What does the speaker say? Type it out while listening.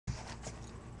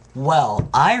Well,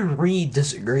 I really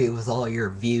disagree with all your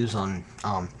views on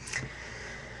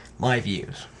my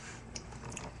views.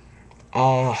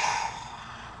 Uh,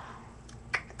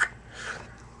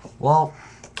 well,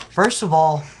 first of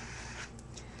all,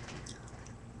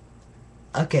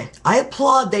 okay, I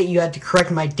applaud that you had to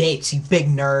correct my dates, you big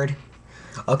nerd.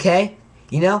 Okay,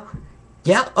 you know,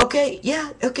 yeah, okay,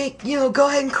 go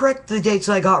ahead and correct the dates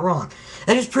that I got wrong.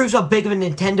 That just proves how big of a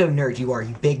Nintendo nerd you are,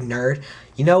 you big nerd.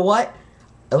 You know what?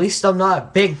 At least I'm not a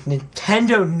big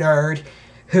Nintendo nerd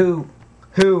who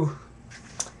who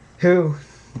who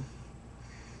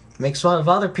makes fun of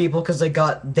other people because they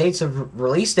got dates of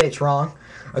release dates wrong.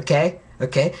 Okay.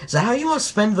 Is that how you want to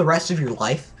spend the rest of your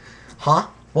life? Huh?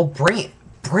 Well, bring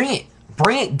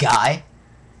it, guy.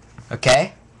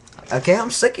 Okay, okay.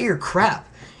 I'm sick of your crap.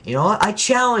 You know what? I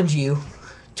challenge you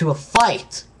to a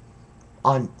fight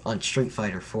on Street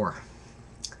Fighter 4.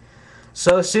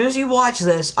 So as soon as you watch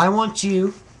this, I want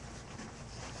you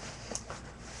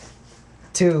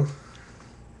to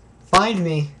find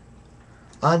me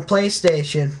on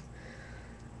PlayStation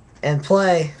and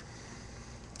play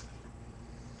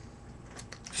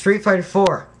Street Fighter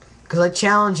 4. Because I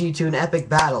challenge you to an epic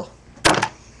battle.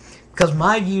 Because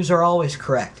my views are always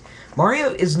correct. Mario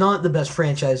is not the best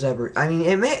franchise ever. I mean,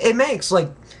 it makes, like,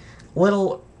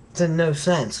 little to no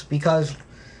sense. Because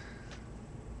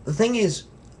the thing is,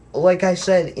 like I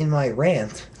said in my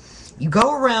rant, you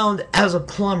go around as a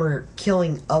plumber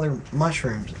killing other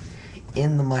mushrooms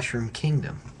in the Mushroom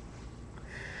Kingdom.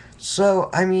 So,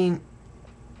 I mean,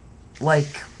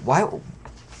 like, why? It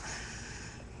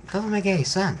doesn't make any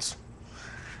sense.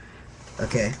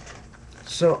 Okay,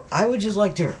 so I would just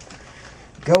like to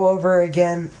go over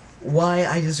again why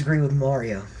I disagree with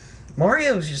Mario.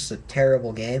 Mario is just a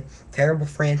terrible game, terrible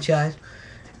franchise,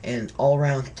 and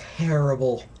all-around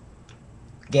terrible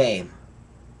game.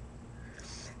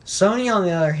 Sony, on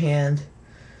the other hand,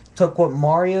 took what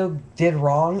Mario did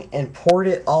wrong and poured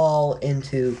it all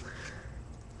into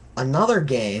another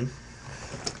game,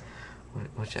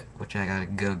 which I gotta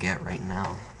go get right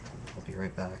now. I'll be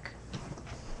right back.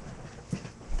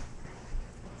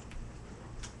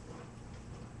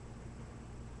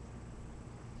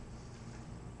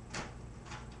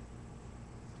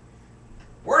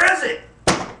 Where is it?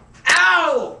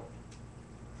 Ow!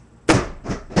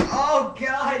 Oh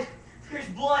God! There's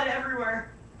blood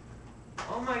everywhere.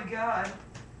 Oh my God.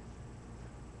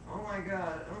 Oh my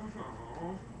God.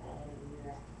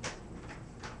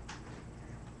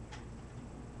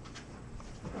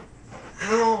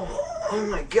 Oh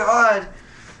my God.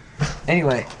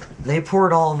 Anyway, they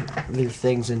poured all their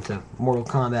things into Mortal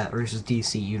Kombat versus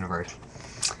DC Universe.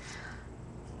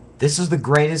 This is the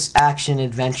greatest action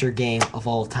adventure game of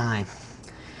all time.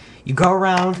 You go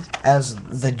around as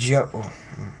the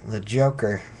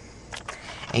Joker,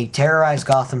 and you terrorize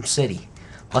Gotham City.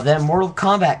 But then Mortal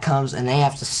Kombat comes and they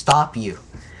have to stop you.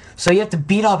 So you have to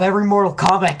beat up every Mortal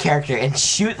Kombat character and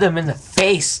shoot them in the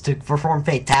face to perform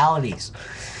fatalities.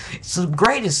 It's the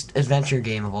greatest adventure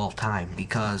game of all time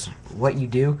because what you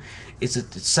do is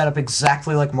it's set up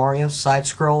exactly like Mario,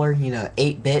 side-scroller,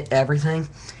 8-bit, everything.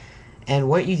 And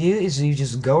what you do is you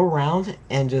just go around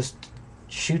and just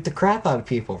shoot the crap out of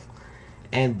people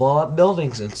and blow up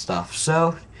buildings and stuff.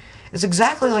 So it's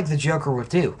exactly like the Joker would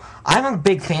do. I'm a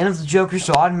big fan of the Joker,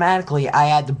 so automatically I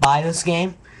had to buy this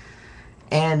game.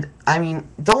 And I mean,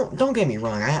 don't get me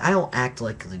wrong. I don't act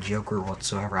like the Joker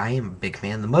whatsoever. I am a big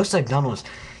fan. The most I've done was,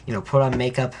 put on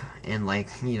makeup and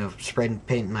spray and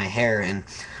paint my hair and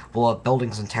blow up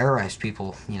buildings and terrorize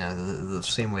people. The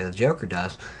same way the Joker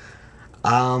does.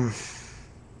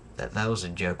 That was a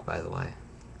joke, by the way.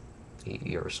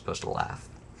 You were supposed to laugh.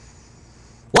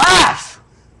 Laugh!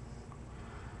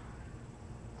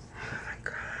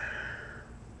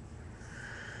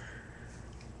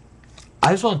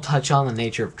 I just want to touch on the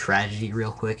nature of tragedy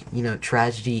real quick.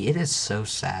 Tragedy, it is so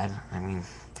sad. I mean,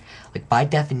 like, by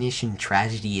definition,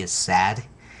 tragedy is sad.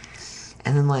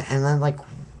 And then,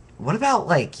 what about,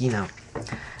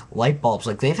 light bulbs?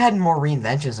 Like, they've had more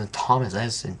reinventions than Thomas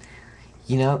Edison.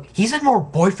 He's had more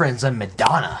boyfriends than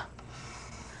Madonna.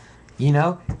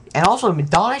 And also,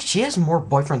 Madonna, she has more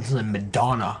boyfriends than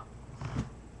Madonna.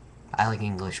 I like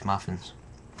English muffins.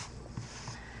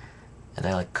 And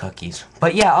I like cookies.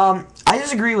 But yeah, I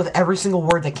disagree with every single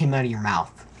word that came out of your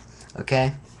mouth.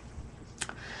 Okay?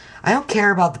 I don't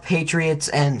care about the Patriots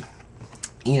and,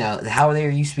 how there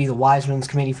used to be the Wise Men's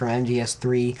Committee from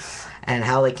MGS3 and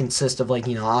how they consist of,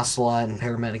 Ocelot and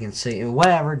Paramedic and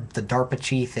whatever, the DARPA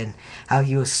chief and how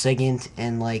he was SIGINT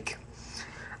and,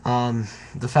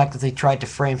 the fact that they tried to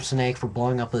frame Snake for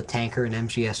blowing up the tanker in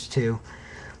MGS2.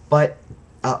 But,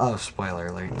 oh, spoiler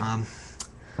alert.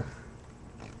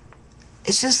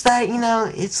 It's just that, you know,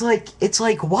 it's like,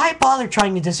 why bother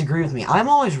trying to disagree with me? I'm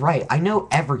always right. I know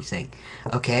everything,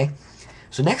 okay?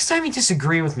 So next time you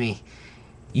disagree with me,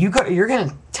 you're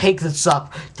gonna take this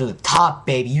up to the top,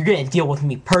 baby. You're gonna deal with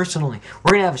me personally.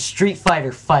 We're gonna have a Street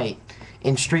Fighter fight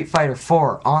in Street Fighter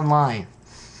 4 online.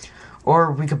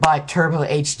 Or we could buy Turbo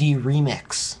HD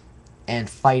Remix and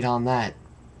fight on that.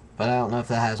 But I don't know if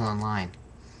that has online.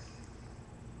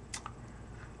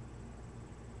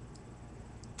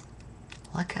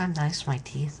 Look how nice my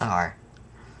teeth are.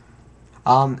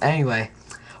 Anyway.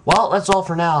 Well, that's all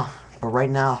for now. But right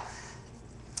now,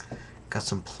 got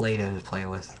some Play-Doh to play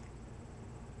with.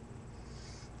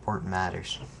 Important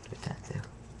matters. Get that too.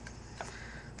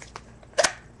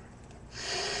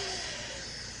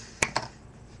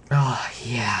 Oh,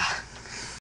 yeah.